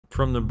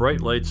From the bright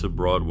lights of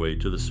Broadway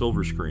to the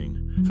silver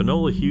screen,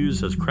 Finola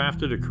Hughes has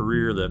crafted a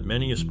career that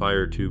many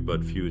aspire to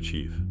but few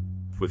achieve.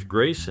 With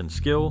grace and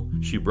skill,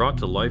 she brought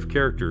to life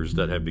characters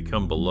that have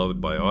become beloved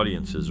by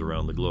audiences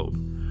around the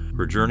globe.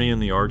 Her journey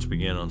in the arts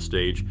began on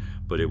stage,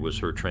 but it was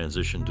her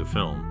transition to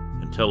film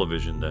and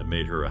television that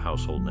made her a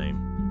household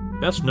name.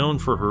 Best known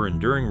for her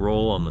enduring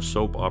role on the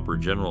soap opera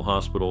General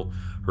Hospital,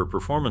 her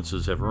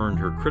performances have earned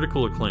her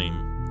critical acclaim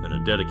and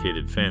a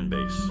dedicated fan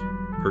base.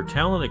 Her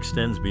talent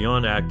extends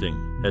beyond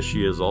acting, as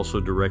she has also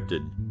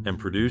directed and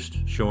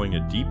produced, showing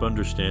a deep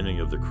understanding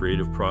of the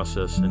creative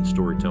process and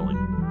storytelling.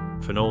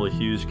 Finola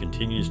Hughes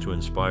continues to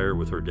inspire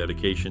with her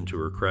dedication to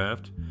her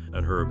craft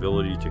and her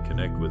ability to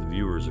connect with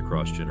viewers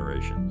across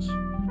generations.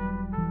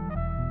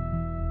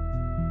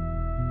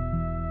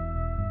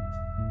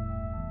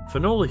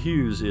 Finola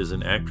Hughes is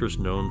an actress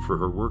known for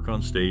her work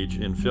on stage,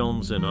 in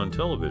films, and on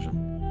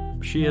television.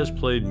 She has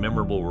played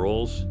memorable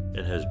roles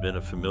and has been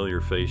a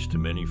familiar face to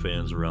many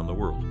fans around the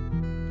world.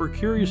 We're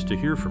curious to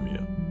hear from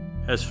you.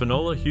 Has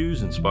Finola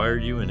Hughes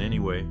inspired you in any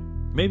way?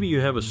 Maybe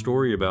you have a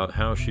story about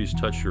how she's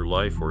touched your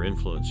life or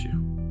influenced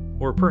you.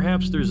 Or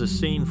perhaps there's a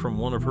scene from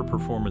one of her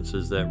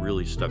performances that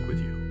really stuck with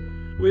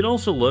you. We'd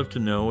also love to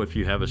know if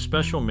you have a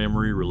special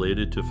memory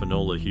related to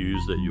Finola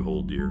Hughes that you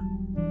hold dear.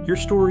 Your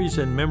stories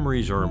and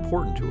memories are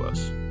important to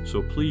us,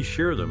 so please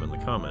share them in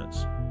the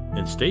comments.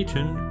 And stay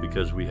tuned,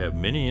 because we have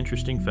many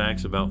interesting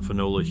facts about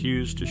Finola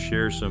Hughes to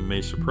share. Some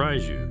may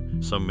surprise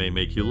you, some may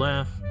make you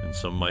laugh, and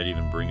some might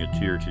even bring a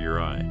tear to your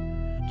eye.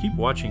 Keep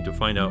watching to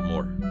find out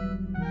more.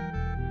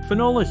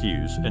 Finola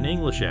Hughes, an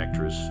English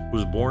actress,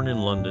 was born in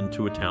London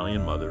to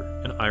Italian mother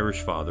and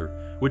Irish father,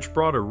 which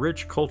brought a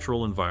rich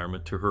cultural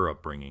environment to her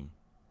upbringing.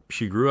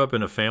 She grew up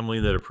in a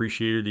family that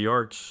appreciated the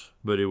arts,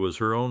 but it was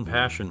her own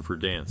passion for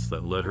dance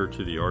that led her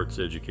to the Arts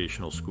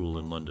Educational School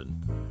in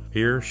London.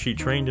 Here, she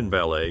trained in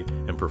ballet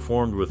and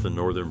performed with the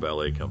Northern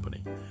Ballet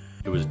Company.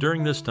 It was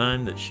during this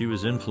time that she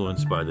was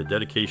influenced by the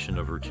dedication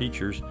of her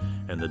teachers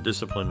and the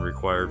discipline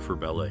required for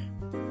ballet.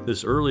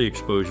 This early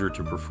exposure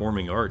to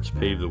performing arts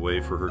paved the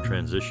way for her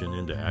transition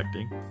into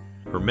acting.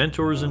 Her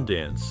mentors in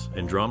dance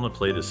and drama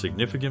played a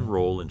significant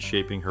role in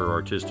shaping her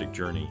artistic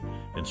journey,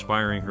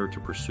 inspiring her to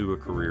pursue a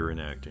career in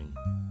acting.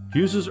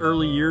 Hughes's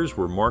early years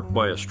were marked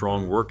by a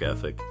strong work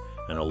ethic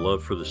and a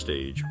love for the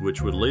stage,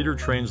 which would later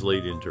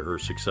translate into her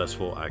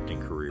successful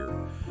acting career.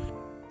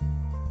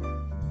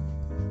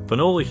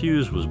 Finola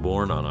Hughes was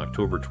born on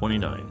October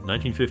 29,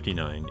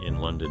 1959 in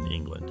London,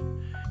 England.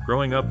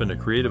 Growing up in a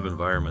creative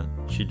environment,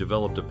 she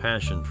developed a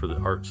passion for the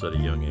arts at a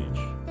young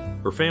age.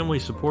 Her family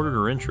supported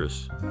her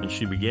interests, and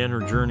she began her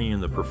journey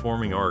in the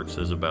performing arts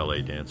as a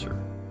ballet dancer.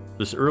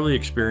 This early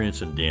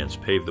experience in dance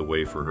paved the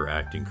way for her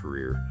acting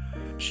career.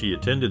 She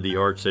attended the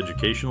Arts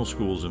Educational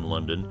Schools in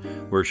London,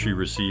 where she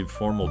received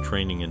formal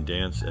training in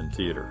dance and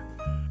theater.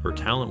 Her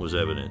talent was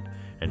evident,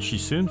 and she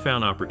soon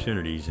found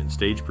opportunities in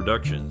stage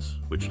productions,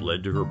 which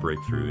led to her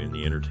breakthrough in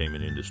the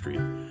entertainment industry.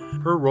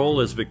 Her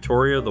role as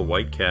Victoria the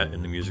White Cat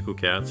in the musical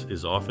Cats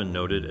is often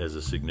noted as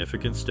a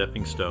significant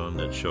stepping stone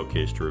that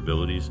showcased her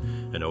abilities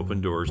and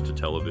opened doors to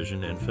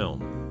television and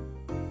film.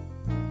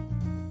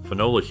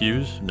 Finola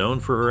Hughes, known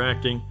for her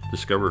acting,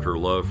 discovered her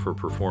love for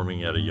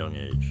performing at a young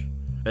age.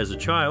 As a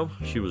child,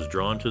 she was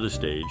drawn to the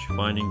stage,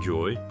 finding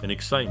joy and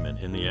excitement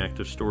in the act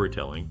of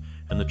storytelling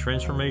and the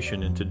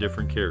transformation into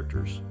different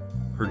characters.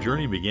 Her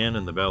journey began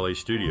in the ballet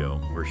studio,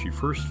 where she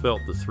first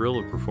felt the thrill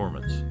of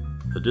performance.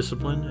 The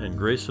discipline and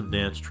grace of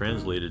dance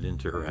translated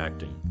into her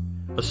acting.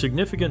 A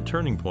significant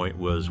turning point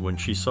was when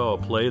she saw a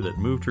play that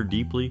moved her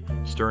deeply,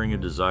 stirring a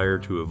desire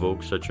to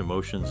evoke such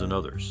emotions in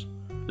others.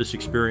 This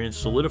experience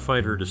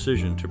solidified her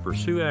decision to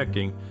pursue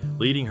acting,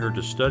 leading her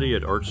to study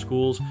at art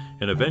schools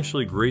and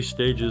eventually grace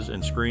stages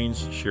and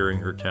screens, sharing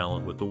her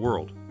talent with the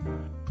world.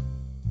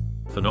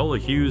 Finola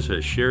Hughes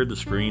has shared the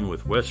screen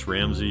with Wes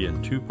Ramsey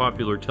in two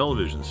popular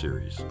television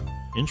series.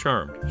 In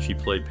Charmed, she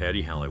played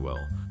Patty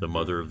Halliwell, the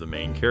mother of the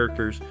main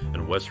characters,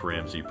 and Wes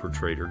Ramsey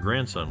portrayed her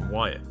grandson,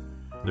 Wyatt.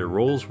 Their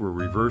roles were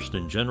reversed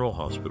in General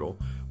Hospital,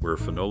 where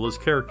Finola's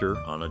character,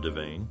 Anna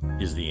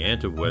Devane, is the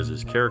aunt of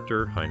Wes's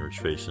character, Heinrich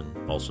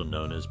Faison, also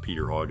known as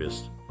Peter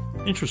August.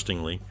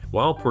 Interestingly,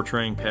 while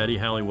portraying Patty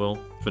Halliwell,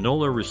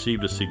 Finola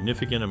received a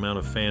significant amount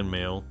of fan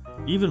mail,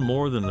 even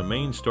more than the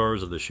main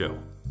stars of the show.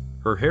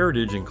 Her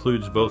heritage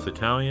includes both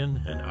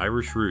Italian and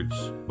Irish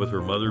roots, with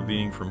her mother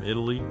being from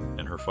Italy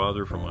and her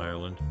father from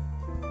Ireland.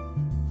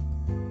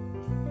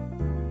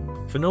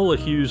 Finola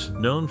Hughes,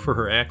 known for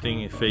her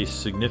acting,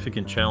 faced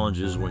significant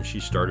challenges when she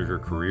started her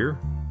career.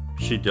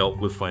 She dealt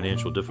with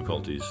financial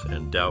difficulties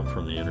and doubt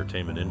from the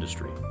entertainment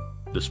industry.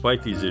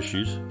 Despite these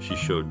issues, she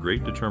showed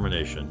great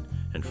determination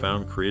and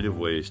found creative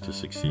ways to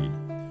succeed.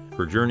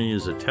 Her journey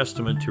is a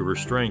testament to her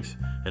strength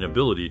and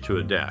ability to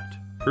adapt,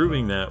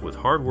 proving that with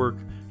hard work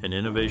and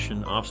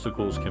innovation,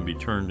 obstacles can be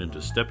turned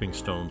into stepping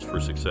stones for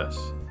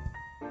success.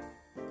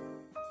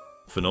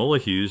 Finola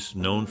Hughes,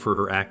 known for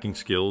her acting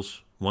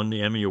skills, won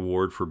the Emmy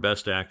Award for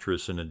Best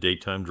Actress in a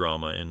Daytime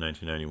Drama in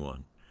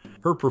 1991.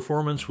 Her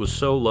performance was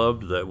so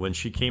loved that when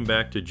she came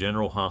back to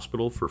General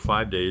Hospital for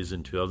 5 days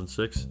in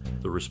 2006,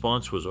 the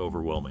response was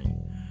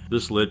overwhelming.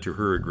 This led to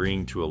her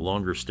agreeing to a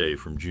longer stay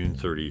from June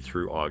 30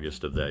 through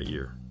August of that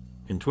year.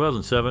 In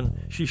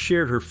 2007, she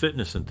shared her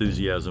fitness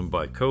enthusiasm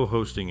by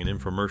co-hosting an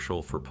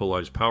infomercial for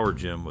Poli's Power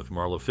Gym with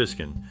Marla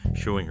Fiskin,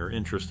 showing her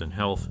interest in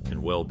health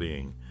and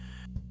well-being.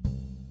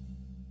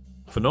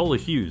 Finola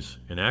Hughes,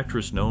 an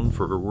actress known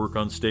for her work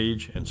on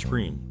stage and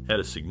screen, had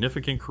a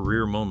significant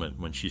career moment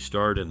when she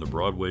starred in the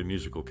Broadway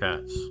musical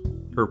Cats.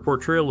 Her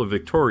portrayal of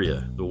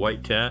Victoria, the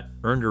White Cat,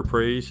 earned her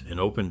praise and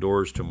opened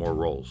doors to more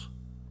roles.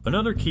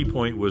 Another key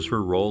point was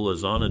her role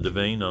as Anna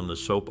Devane on the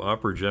soap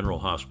opera General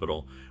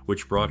Hospital,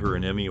 which brought her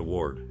an Emmy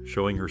Award,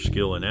 showing her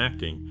skill in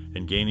acting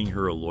and gaining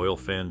her a loyal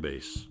fan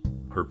base.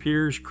 Her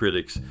peers,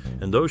 critics,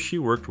 and those she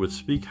worked with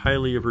speak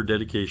highly of her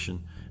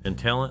dedication and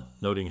talent,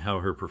 noting how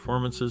her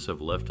performances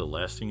have left a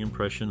lasting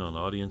impression on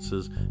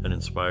audiences and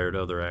inspired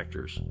other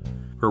actors.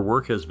 Her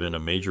work has been a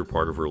major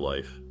part of her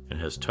life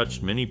and has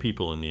touched many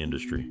people in the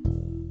industry.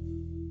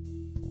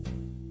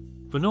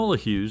 Finola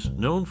Hughes,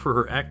 known for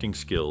her acting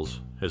skills,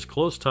 has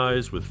close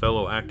ties with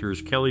fellow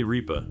actors Kelly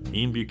Ripa,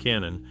 Ian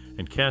Buchanan,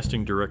 and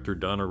casting director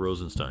Donna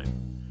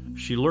Rosenstein.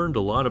 She learned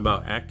a lot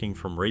about acting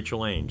from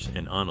Rachel Ames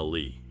and Anna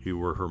Lee, who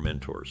were her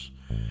mentors.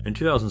 In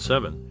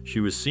 2007, she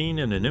was seen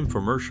in an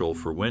infomercial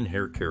for Wen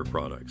Hair Care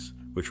Products,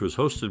 which was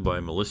hosted by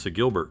Melissa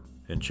Gilbert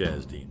and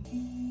Chaz Dean.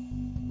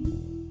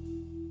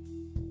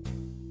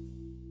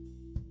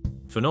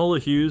 Finola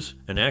Hughes,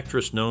 an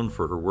actress known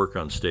for her work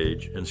on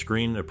stage and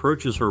screen,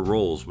 approaches her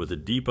roles with a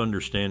deep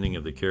understanding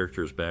of the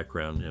character's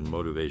background and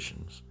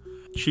motivations.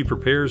 She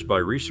prepares by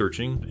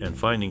researching and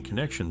finding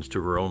connections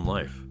to her own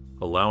life,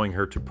 allowing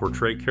her to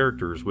portray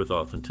characters with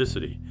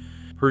authenticity.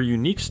 Her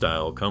unique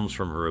style comes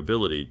from her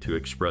ability to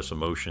express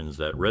emotions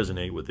that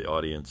resonate with the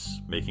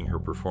audience, making her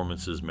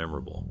performances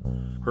memorable.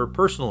 Her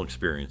personal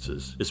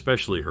experiences,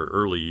 especially her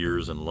early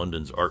years in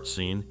London's art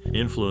scene,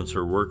 influence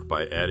her work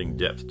by adding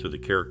depth to the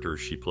characters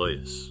she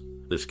plays.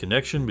 This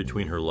connection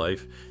between her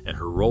life and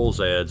her roles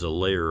adds a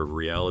layer of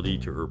reality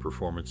to her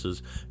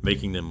performances,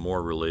 making them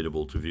more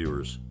relatable to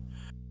viewers.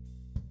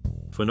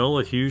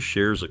 Finola Hughes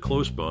shares a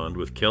close bond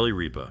with Kelly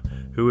Ripa,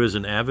 who is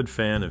an avid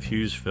fan of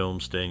Hughes' film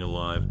Staying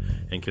Alive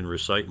and can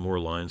recite more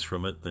lines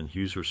from it than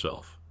Hughes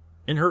herself.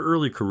 In her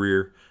early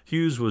career,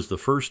 Hughes was the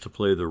first to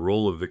play the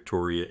role of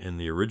Victoria in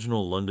the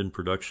original London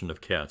production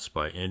of Cats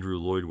by Andrew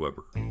Lloyd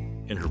Webber.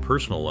 In her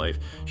personal life,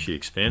 she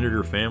expanded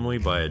her family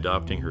by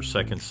adopting her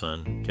second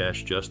son,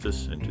 Cash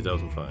Justice, in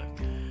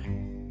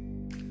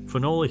 2005.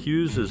 Finola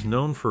Hughes is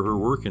known for her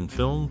work in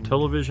film,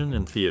 television,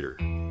 and theater.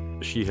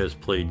 She has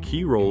played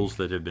key roles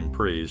that have been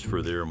praised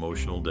for their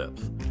emotional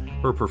depth.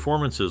 Her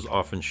performances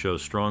often show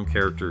strong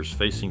characters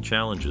facing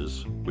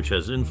challenges, which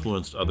has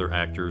influenced other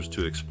actors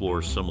to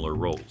explore similar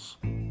roles.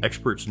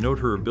 Experts note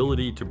her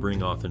ability to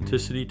bring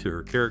authenticity to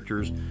her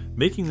characters,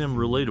 making them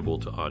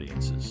relatable to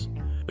audiences.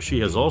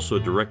 She has also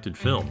directed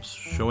films,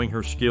 showing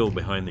her skill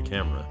behind the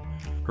camera.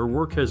 Her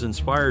work has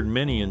inspired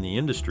many in the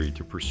industry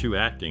to pursue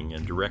acting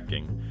and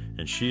directing,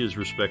 and she is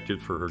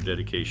respected for her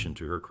dedication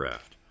to her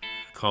craft.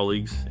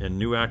 Colleagues and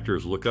new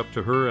actors look up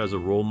to her as a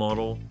role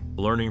model,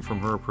 learning from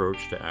her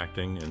approach to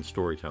acting and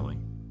storytelling.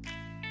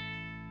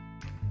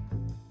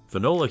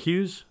 Finola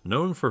Hughes,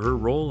 known for her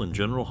role in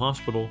General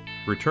Hospital,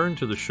 returned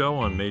to the show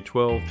on May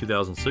 12,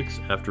 2006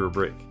 after a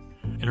break.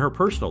 In her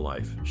personal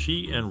life,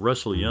 she and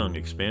Russell Young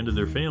expanded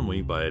their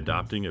family by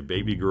adopting a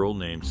baby girl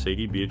named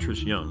Sadie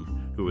Beatrice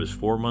Young, who was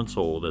 4 months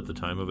old at the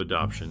time of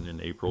adoption in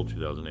April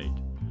 2008.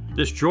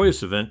 This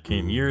joyous event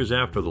came years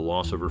after the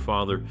loss of her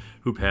father,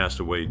 who passed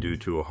away due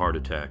to a heart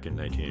attack in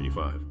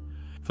 1985.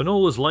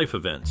 Finola's life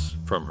events,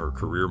 from her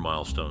career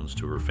milestones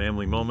to her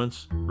family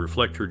moments,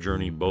 reflect her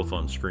journey both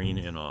on screen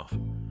and off.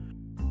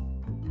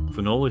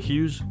 Finola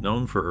Hughes,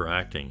 known for her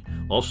acting,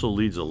 also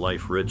leads a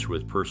life rich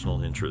with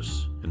personal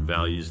interests and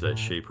values that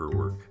shape her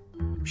work.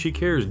 She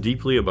cares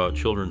deeply about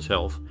children's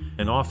health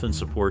and often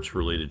supports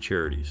related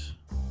charities.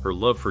 Her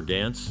love for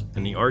dance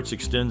and the arts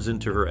extends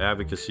into her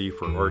advocacy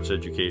for arts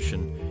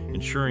education,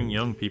 ensuring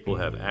young people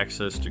have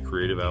access to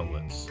creative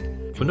outlets.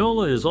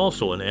 Finola is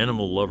also an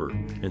animal lover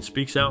and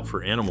speaks out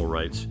for animal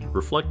rights,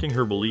 reflecting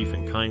her belief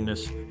in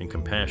kindness and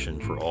compassion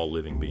for all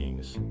living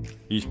beings.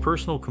 These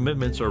personal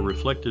commitments are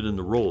reflected in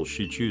the roles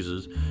she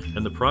chooses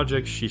and the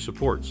projects she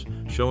supports,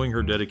 showing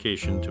her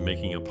dedication to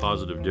making a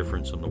positive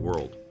difference in the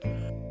world.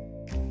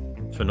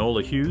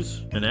 Finola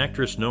Hughes, an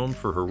actress known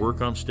for her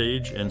work on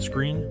stage and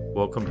screen,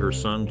 welcomed her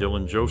son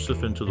Dylan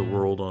Joseph into the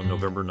world on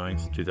November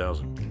 9,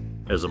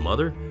 2000. As a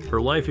mother,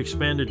 her life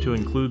expanded to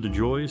include the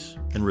joys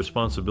and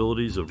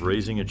responsibilities of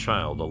raising a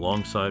child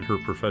alongside her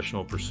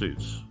professional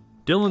pursuits.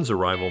 Dylan's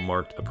arrival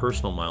marked a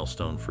personal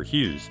milestone for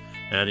Hughes,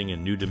 adding a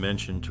new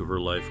dimension to her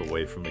life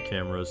away from the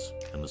cameras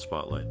and the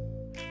spotlight.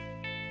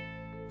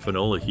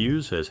 Finola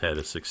Hughes has had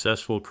a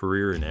successful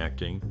career in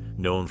acting,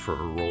 known for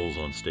her roles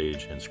on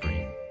stage and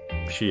screen.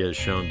 She has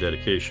shown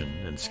dedication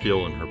and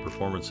skill in her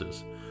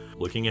performances.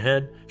 Looking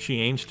ahead, she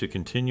aims to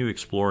continue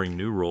exploring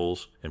new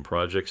roles and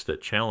projects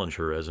that challenge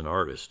her as an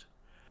artist.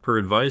 Her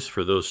advice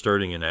for those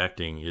starting in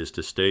acting is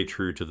to stay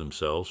true to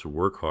themselves,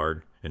 work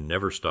hard, and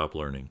never stop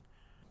learning.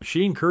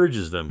 She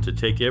encourages them to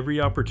take every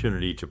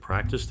opportunity to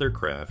practice their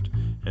craft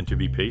and to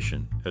be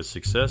patient, as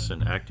success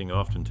in acting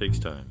often takes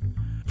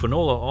time.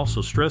 Finola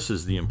also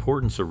stresses the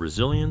importance of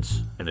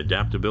resilience and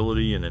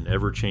adaptability in an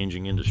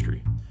ever-changing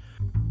industry.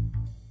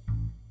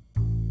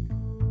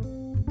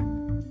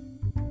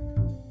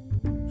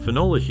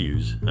 Finola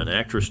Hughes, an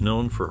actress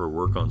known for her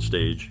work on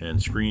stage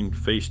and screen,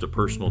 faced a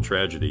personal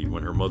tragedy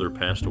when her mother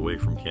passed away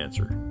from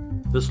cancer.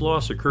 This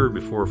loss occurred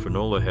before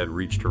Finola had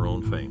reached her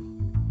own fame.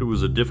 It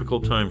was a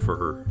difficult time for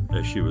her,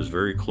 as she was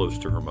very close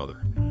to her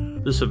mother.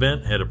 This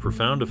event had a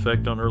profound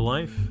effect on her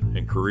life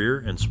and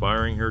career,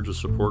 inspiring her to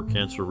support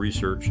cancer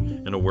research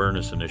and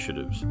awareness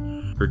initiatives.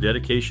 Her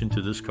dedication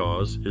to this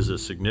cause is a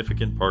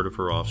significant part of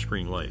her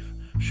off-screen life,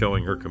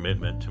 showing her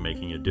commitment to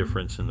making a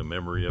difference in the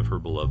memory of her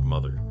beloved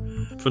mother.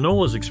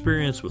 Finola's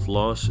experience with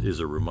loss is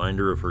a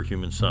reminder of her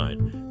human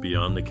side,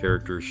 beyond the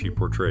characters she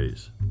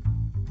portrays.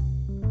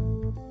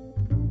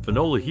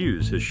 Finola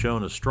Hughes has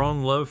shown a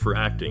strong love for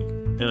acting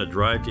and a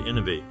drive to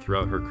innovate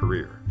throughout her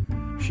career.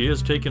 She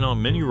has taken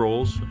on many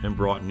roles and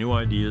brought new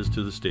ideas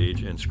to the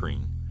stage and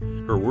screen.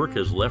 Her work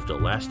has left a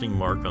lasting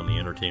mark on the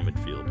entertainment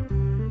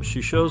field.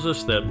 She shows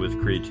us that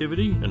with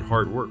creativity and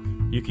hard work,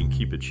 you can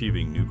keep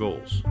achieving new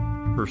goals.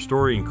 Her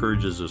story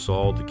encourages us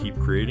all to keep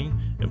creating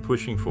and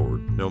pushing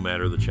forward, no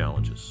matter the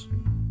challenges.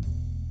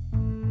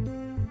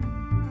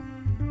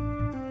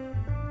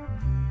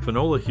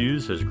 Finola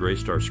Hughes has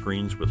graced our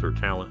screens with her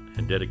talent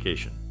and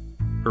dedication.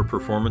 Her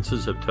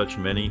performances have touched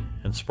many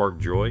and sparked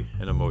joy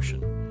and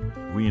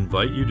emotion. We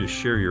invite you to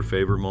share your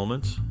favorite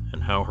moments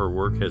and how her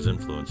work has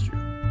influenced you.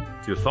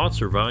 Your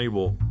thoughts are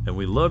valuable, and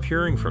we love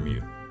hearing from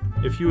you.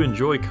 If you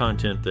enjoy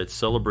content that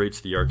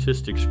celebrates the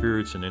artistic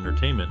spirits in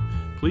entertainment,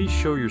 please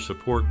show your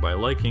support by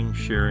liking,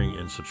 sharing,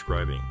 and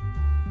subscribing.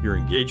 Your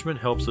engagement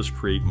helps us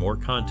create more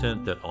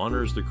content that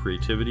honors the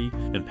creativity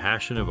and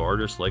passion of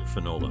artists like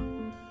Finola.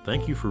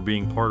 Thank you for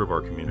being part of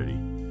our community.